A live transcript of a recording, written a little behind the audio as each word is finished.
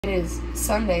It is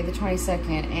Sunday the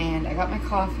 22nd and I got my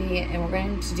coffee and we're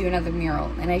going to do another mural.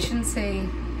 And maybe I shouldn't say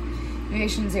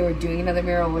we're doing another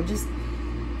mural, we're just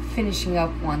finishing up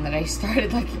one that I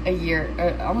started like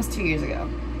almost 2 years ago.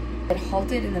 It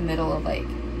halted in the middle of like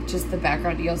just the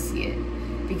background, you'll see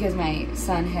it, because my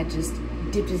son had just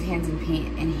dipped his hands in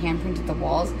paint and hand printed the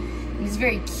walls. And it's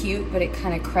very cute, but it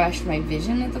kind of crashed my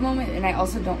vision at the moment, and I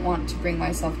also don't want to bring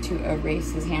myself to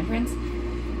erase his handprints.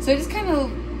 So I just kind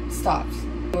of stopped.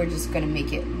 We're just gonna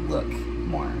make it look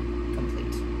more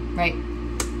complete, right?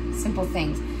 Simple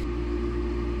things.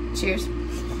 Cheers.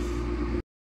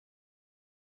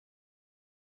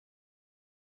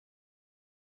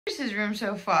 Here's his room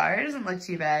so far. It doesn't look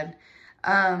too bad.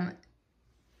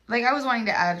 Like I was wanting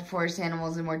to add forest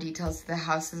animals and more details to the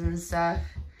houses and stuff.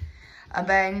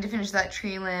 But I need to finish that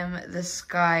tree limb, the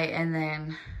sky, and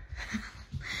then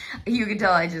you can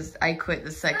tell I quit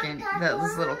the second that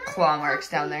those little claw marks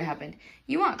down there happened.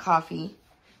 You want coffee?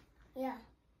 Yeah.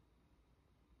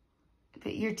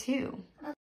 But you're two.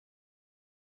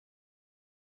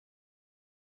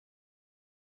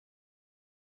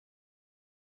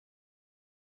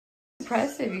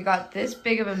 Impressive, you got this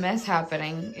big of a mess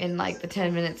happening in like the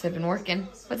 10 minutes I've been working.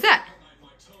 What's that?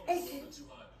 It's a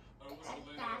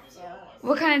dinosaur.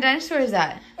 What kind of dinosaur is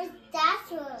that? It's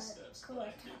dinosaur.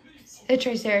 A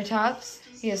Triceratops?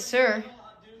 Yes, sir.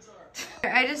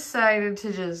 I decided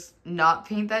to just not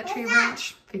paint that tree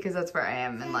branch because that's where I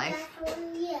am in life.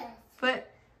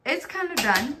 But it's kind of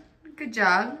done. Good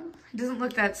job. It doesn't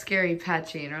look that scary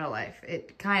patchy in real life.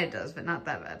 It kind of does, but not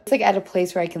that bad. It's like at a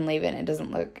place where I can leave it and it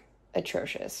doesn't look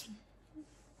atrocious.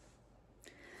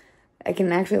 I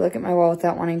can actually look at my wall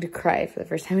without wanting to cry for the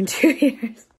first time in 2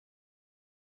 years.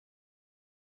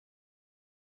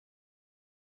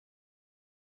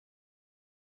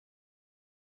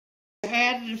 I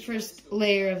added the first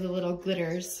layer of the little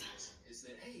glitters.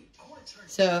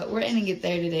 So we're ending it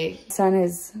there today. Son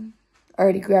has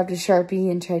already grabbed a Sharpie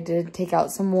and tried to take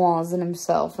out some walls and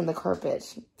himself and the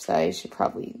carpet. So I should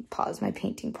probably pause my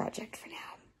painting project for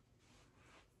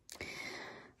now.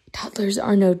 Toddlers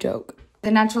are no joke.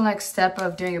 The natural next step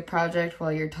of doing a project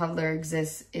while your toddler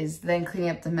exists is then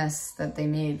cleaning up the mess that they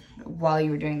made while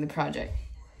you were doing the project.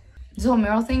 This whole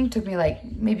mural thing took me like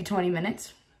maybe 20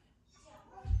 minutes.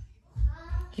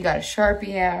 He got a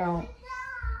Sharpie out.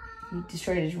 He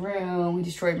destroyed his room. He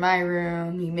destroyed my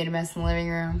room. He made a mess in the living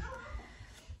room.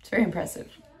 It's very impressive.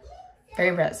 Very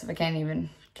impressive. I can't even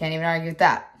argue with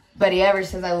that. But he ever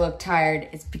says I look tired,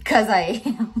 it's because I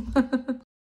am.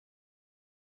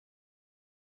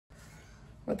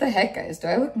 What the heck, guys? Do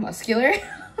I look muscular?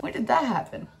 When did that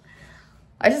happen?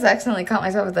 I just accidentally caught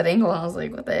myself at that angle and I was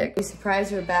like, what the heck? Are you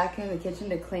surprised we're back in the kitchen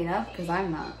to clean up? Because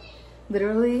I'm not.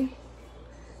 Literally,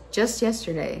 just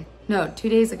yesterday, no, 2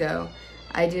 days ago,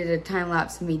 I did a time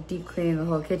lapse of me deep cleaning the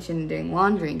whole kitchen and doing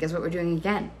laundry. And guess what we're doing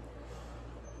again?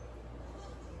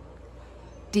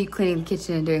 Deep cleaning the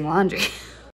kitchen and doing laundry.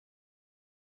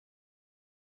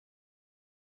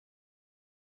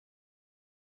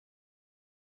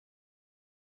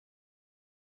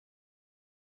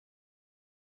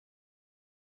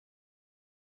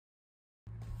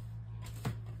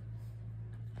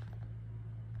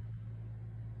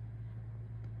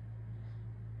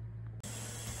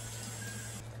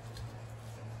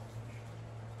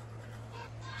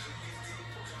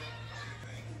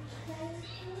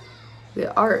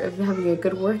 The art of having a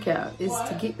good workout is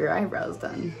to get your eyebrows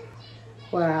done.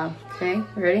 Wow, okay,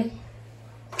 ready?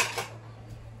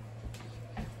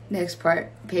 Next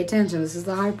part, pay attention, this is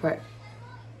the hard part.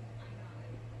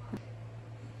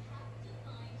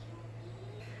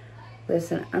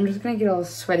 Listen, I'm just gonna get all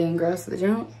sweaty and gross at the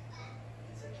gym.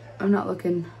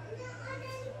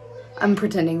 I'm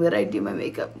pretending that I do my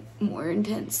makeup more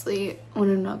intensely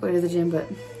when I'm not going to the gym, but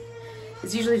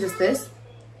it's usually just this.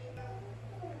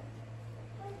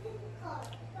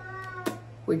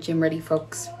 We're gym ready,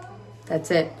 folks. That's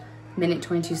it. Minute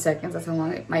 22 seconds. That's how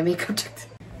long my makeup took.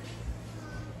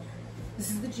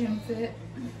 This is the gym fit.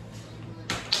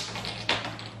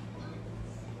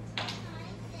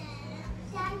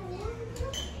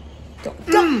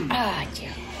 Don't. Ah,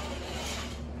 yeah.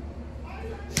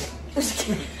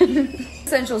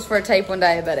 Essentials for a type 1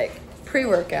 diabetic.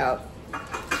 Pre-workout.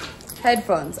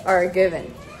 Headphones are a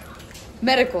given.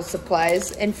 Medical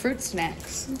supplies and fruit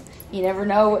snacks. You never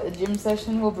know what the gym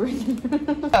session will bring.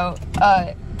 So,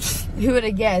 who would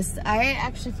have guessed? I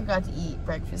actually forgot to eat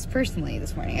breakfast personally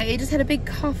this morning. I just had a big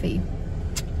coffee.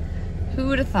 Who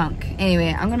would have thunk?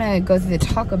 Anyway, I'm gonna go through the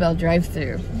Taco Bell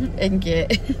drive-thru and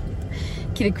get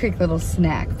a quick little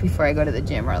snack before I go to the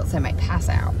gym, or else I might pass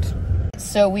out.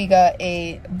 So we got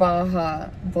a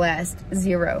Baja Blast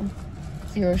Zero.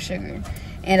 0 sugar.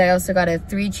 And I also got a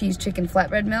 3 cheese chicken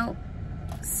flatbread melt.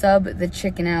 Sub the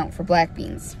chicken out for black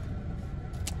beans.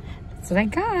 That's what I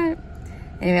got.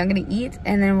 Anyway, I'm gonna eat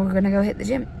and then we're gonna go hit the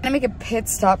gym. I'm gonna make a pit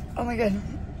stop. Oh my god.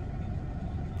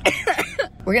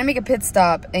 We're gonna make a pit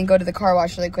stop and go to the car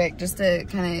wash really quick just to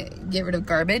kind of get rid of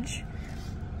garbage,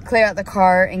 clear out the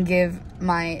car, and give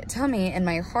my tummy and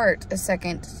my heart a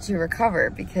second to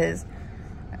recover because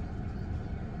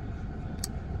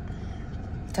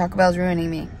Taco Bell's ruining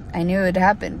me. I knew it would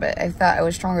happen, but I thought I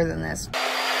was stronger than this.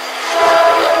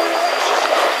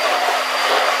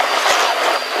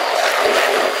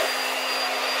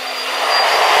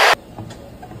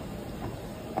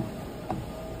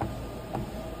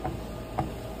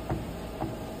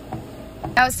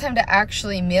 Now it's time to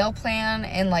actually meal plan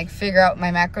and like figure out my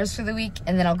macros for the week,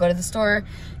 and then I'll go to the store,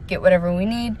 get whatever we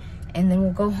need, and then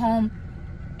we'll go home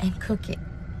and cook it.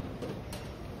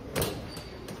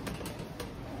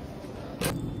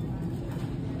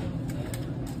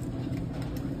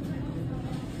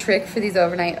 Trick for these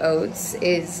overnight oats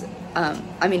is,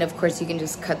 I mean, of course you can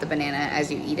just cut the banana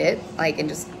as you eat it, like, and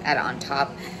just add it on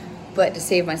top. But to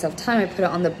save myself time, I put it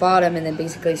on the bottom and then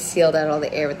basically sealed out all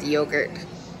the air with the yogurt.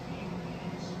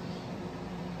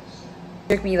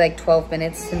 It took me like 12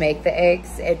 minutes to make the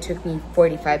eggs. It took me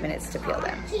 45 minutes to peel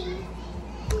them.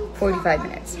 45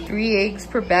 minutes. 3 eggs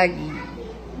per baggie.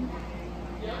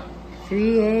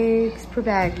 3 eggs per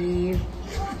baggie.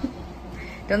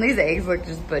 Don't these eggs look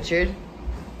just butchered?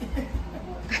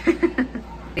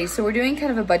 So we're doing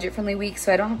kind of a budget-friendly week,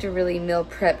 so I don't have to really meal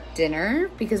prep dinner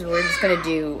because we're just gonna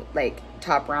do like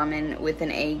top ramen with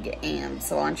an egg and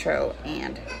cilantro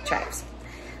and chives.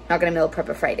 I'm not gonna meal prep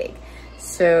a fried egg.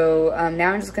 So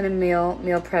now I'm just gonna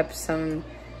meal prep some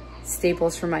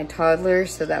staples for my toddler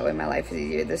so that way my life is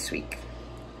easier this week.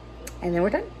 And then we're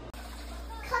done.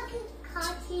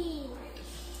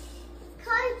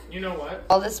 You know what?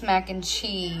 All this mac and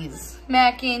cheese.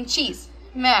 Mac and cheese.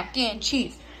 Mac and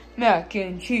cheese. Mac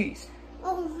and cheese.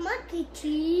 Oh, mac and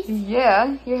cheese.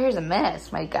 Yeah, your hair's a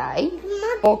mess, my guy.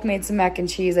 Bulk made some mac and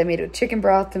cheese. I made it with chicken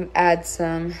broth to add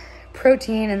some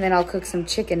protein, and then I'll cook some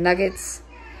chicken nuggets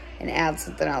and add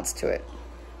something else to it.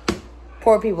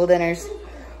 Poor people dinners.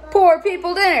 Poor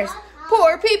people dinners.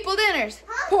 Poor people dinners.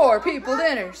 Poor people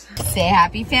dinners. Say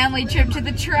happy family trip to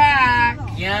the track.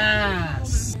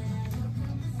 Yes.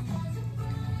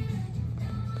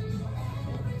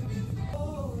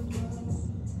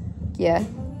 Yeah.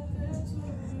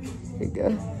 Here you go.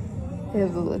 You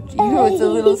have a little, ew, it's a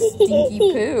little stinky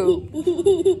poo.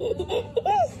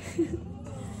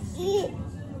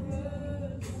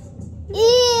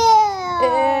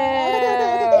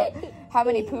 How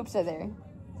many poops are there?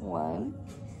 1,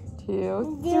 2,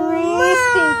 3 stinky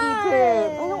poops.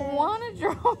 I don't want to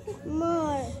draw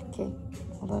More. Okay,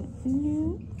 hold on.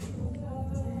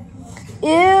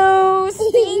 Ew,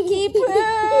 stinky poop.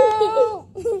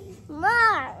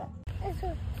 More.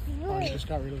 I just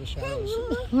got rid of the shadows.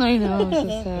 I know, it's so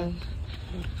sad.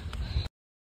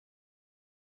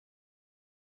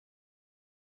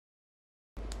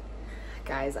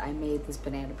 Guys, I made this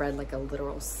banana bread like a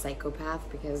literal psychopath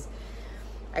because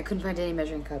I couldn't find any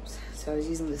measuring cups. So I was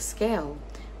using the scale,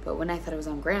 but when I thought it was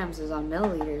on grams, it was on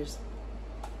milliliters.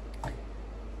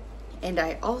 And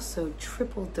I also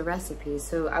tripled the recipe,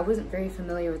 so I wasn't very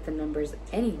familiar with the numbers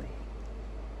anyway.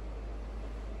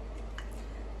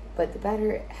 But the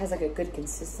batter has like a good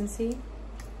consistency.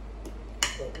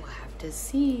 But we'll have to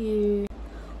see.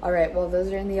 All right, well, those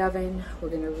are in the oven. We're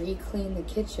gonna re-clean the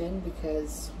kitchen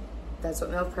because that's what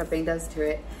meal prepping does to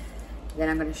it. Then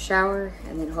I'm gonna shower,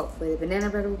 and then hopefully the banana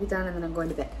bread will be done, and then I'm going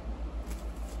to bed.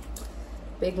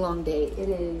 Big long day.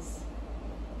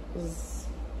 It's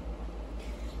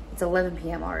 11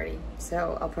 p.m. already,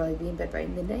 so I'll probably be in bed by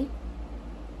midnight.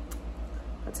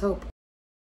 Let's hope.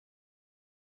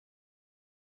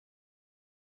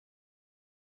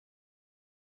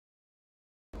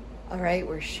 All right,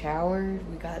 we're showered.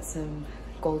 We got some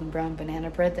golden brown banana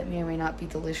bread that may or may not be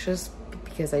delicious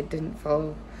because I didn't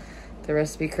follow the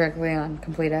recipe correctly on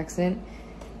complete accident.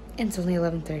 And it's only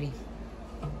 11:30.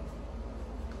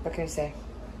 What can I say?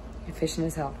 Efficient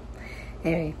as hell.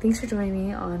 Anyway, thanks for joining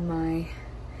me on my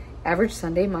average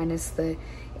Sunday minus the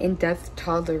in-depth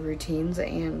toddler routines,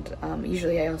 and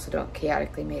usually I also don't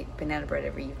chaotically make banana bread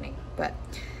every evening, but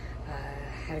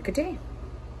had a good day.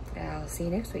 I'll see you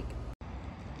next week.